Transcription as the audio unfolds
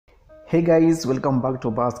Hey guys, welcome back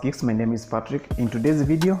to Obakhas Geeks. My name is Patrick. In today's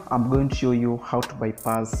video, I'm going to show you how to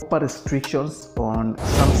bypass Mkopa restrictions on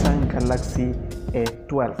Samsung Galaxy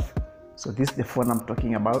A12. So this is the phone I'm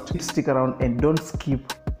talking about. Stick around and don't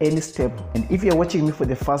skip any step. And if you're watching me for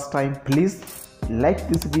the first time, please like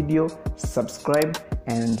this video, subscribe,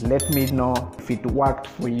 and let me know if it worked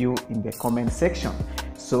for you in the comment section.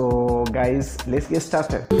 So guys, let's get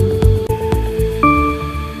started.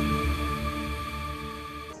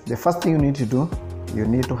 The first thing you need to do, you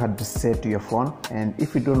need to hard reset your phone, and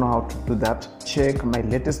if you don't know how to do that, check my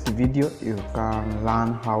latest video. You can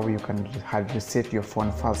learn how you can hard reset your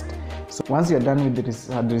phone first. So once you're done with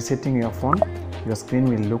hard resetting your phone, your screen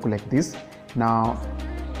will look like this. Now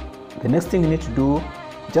the next thing you need to do,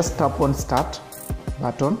 just tap on start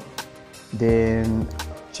button, then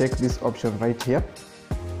check this option right here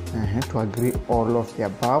to agree all of the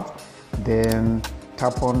above, then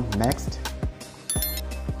tap on next.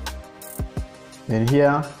 Then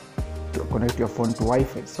here to connect your phone to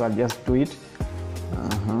Wi-Fi, so I'll just do it.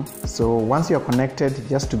 So once you're connected,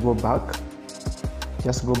 just go back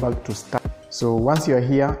to start. So once you're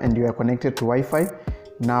here and you are connected to Wi-Fi,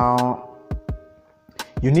 now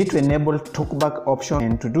you need to enable talkback option,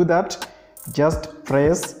 and to do that, just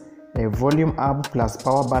press a volume up plus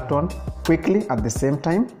power button quickly at the same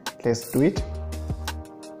time. Let's do it.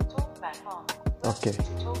 Okay,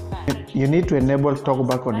 you need to enable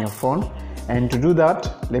talkback on your phone. And to do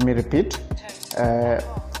that, let me repeat,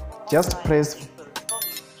 just press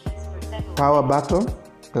power button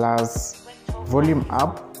plus volume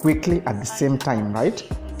up quickly at the same time, right?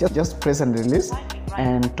 Just press and release,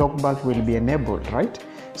 and talkback will be enabled, right?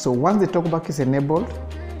 So once the talkback is enabled,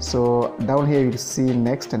 so down here you'll see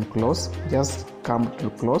next and close. Just come to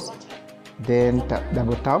close, then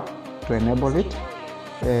double tap to enable it,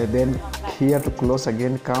 then here to close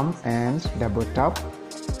again, come and double tap.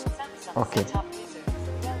 Okay,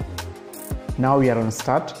 now we are on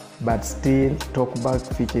start, but still talkback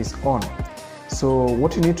feature is on. So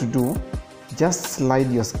what you need to do, just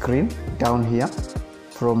slide your screen down here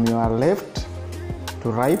from your left to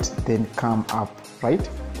right, then come up, right,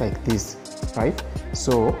 like this, right?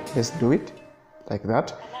 So let's do it like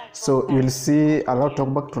that. So you'll see allow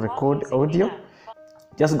talkback to record audio.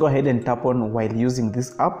 Just go ahead and tap on while using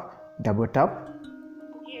this app, double tap,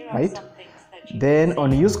 right? Then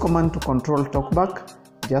on use command to control talkback,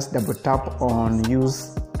 just double tap on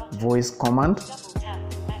use voice command.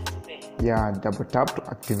 Yeah, double tap to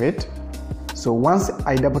activate. So once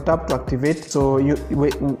I double tap to activate, so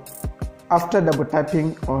after double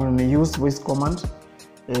tapping on use voice command,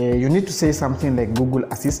 you need to say something like Google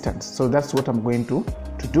Assistant. So that's what I'm going to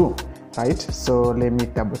do, right? So let me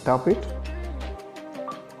double tap it.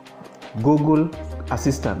 Google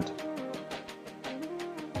Assistant.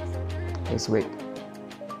 Let's wait.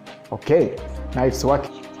 Okay, now it's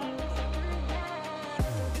working.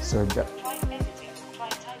 So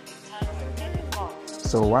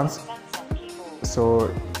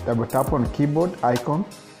double tap on keyboard icon.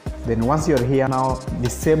 Then once you're here, now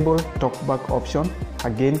disable talkback option.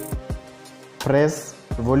 Again, press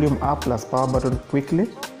volume up plus power button quickly.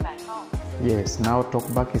 Yes, now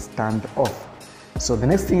talkback is turned off. So the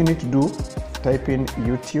next thing you need to do, type in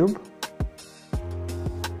YouTube.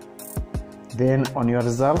 Then on your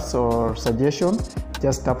results or suggestion,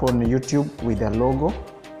 just tap on YouTube with a logo.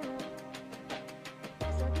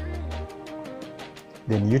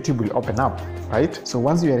 Then YouTube will open up, right? So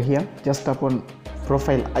once you are here, just tap on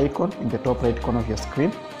profile icon in the top right corner of your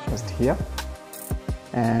screen, just here.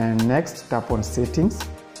 And next, tap on settings.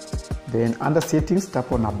 Then under settings,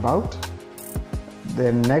 tap on about.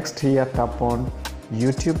 Then next here, tap on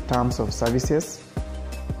YouTube terms of services,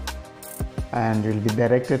 and you'll be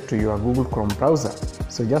directed to your Google Chrome browser.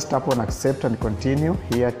 So just tap on accept and continue.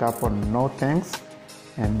 Here tap on no thanks,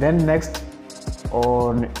 and then next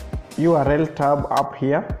on URL tab up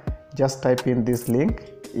here, just type in this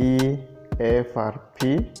link efrp.me,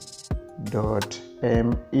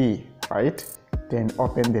 right? Then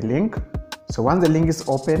open the link. So once the link is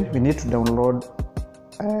open, we need to download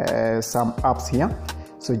some apps here.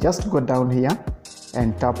 So just go down here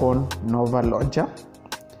and tap on Nova Launcher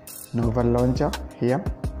here,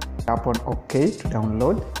 tap on OK to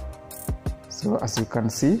download. So as you can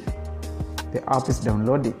see, the app is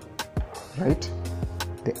downloading, right?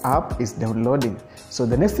 The app is downloading. So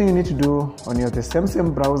the next thing you need to do on the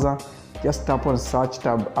same browser, just tap on search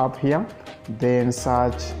tab up here, then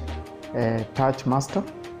search Touch Master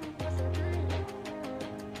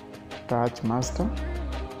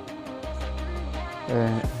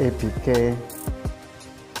APK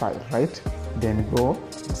file, right? Then go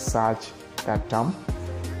search that term,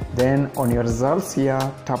 Then on your results here,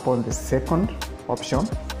 tap on the second option.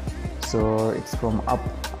 So it's from up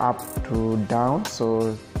to down,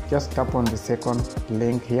 so just tap on the second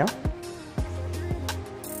link here.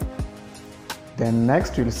 Then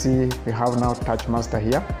next you'll see we have now Touch Master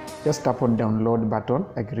here. Just tap on download button,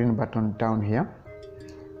 a green button down here.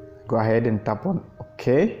 Go ahead and tap on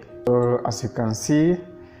OK. So as you can see,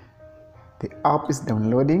 the app is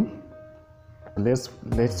downloading. Let's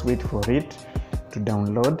wait for it to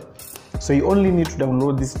download. So you only need to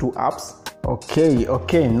download these two apps.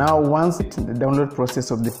 Okay, now once the download process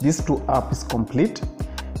of these two apps is complete,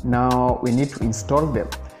 now we need to install them.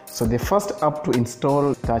 So the first app to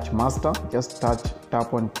install, Touch Master. Just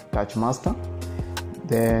tap on Touch Master.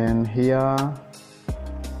 Then here,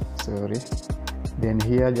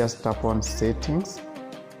 just tap on settings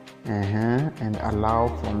and allow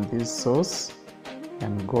from this source,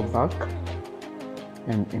 and go back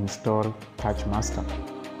and install Touch Master,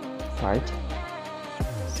 right?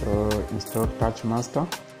 So install Touch Master.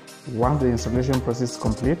 Once the installation process is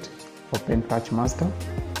complete, open Touch Master,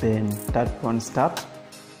 then tap on Start,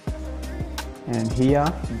 and here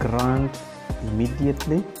grant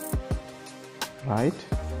immediately, right?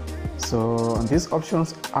 So these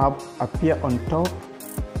options appear on top.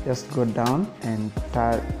 Just go down and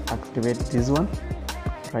activate this one,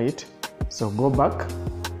 right? So go back,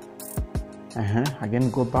 again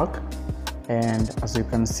go back, and as you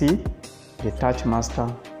can see, the Touch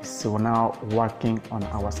Master is now working on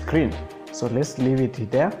our screen. So let's leave it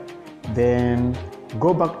there. Then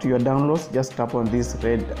go back to your downloads. Just tap on this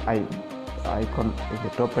red icon at the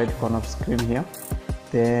top right corner of screen here.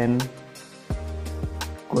 Then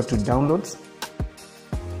go to downloads,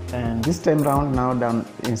 and this time round now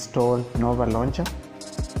install Nova Launcher.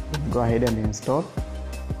 Go ahead and install,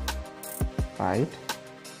 right?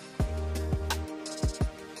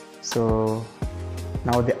 So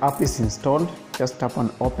now the app is installed. Just tap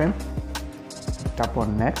on open, tap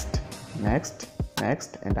on next,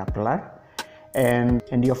 and apply, and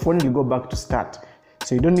your phone will go back to start.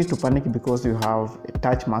 So you don't need to panic because you have a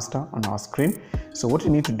Touch Master on our screen. So what you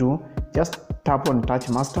need to do, just tap on Touch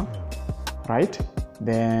Master, right?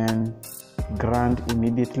 Then grant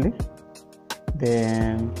immediately,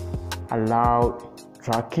 then allow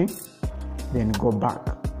tracking, then go back,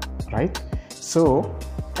 right? So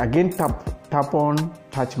again tap on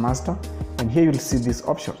Touch Master, and here you'll see these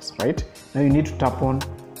options, right? Now you need to tap on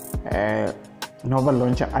Nova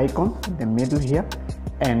Launcher icon in the middle here,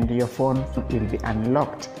 and your phone will be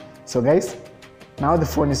unlocked. So guys, now the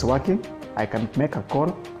phone is working. I can make a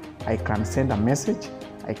call, I can send a message,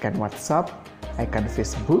 I can WhatsApp, I can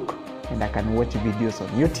Facebook, and I can watch videos on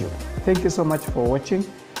YouTube. Thank you so much for watching.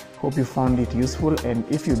 Hope you found it useful, and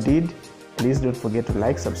if you did, please don't forget to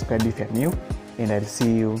like, subscribe if you're new, and I'll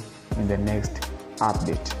see you in the next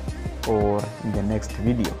update or in the next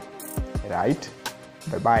video, right?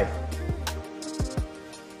 Bye bye.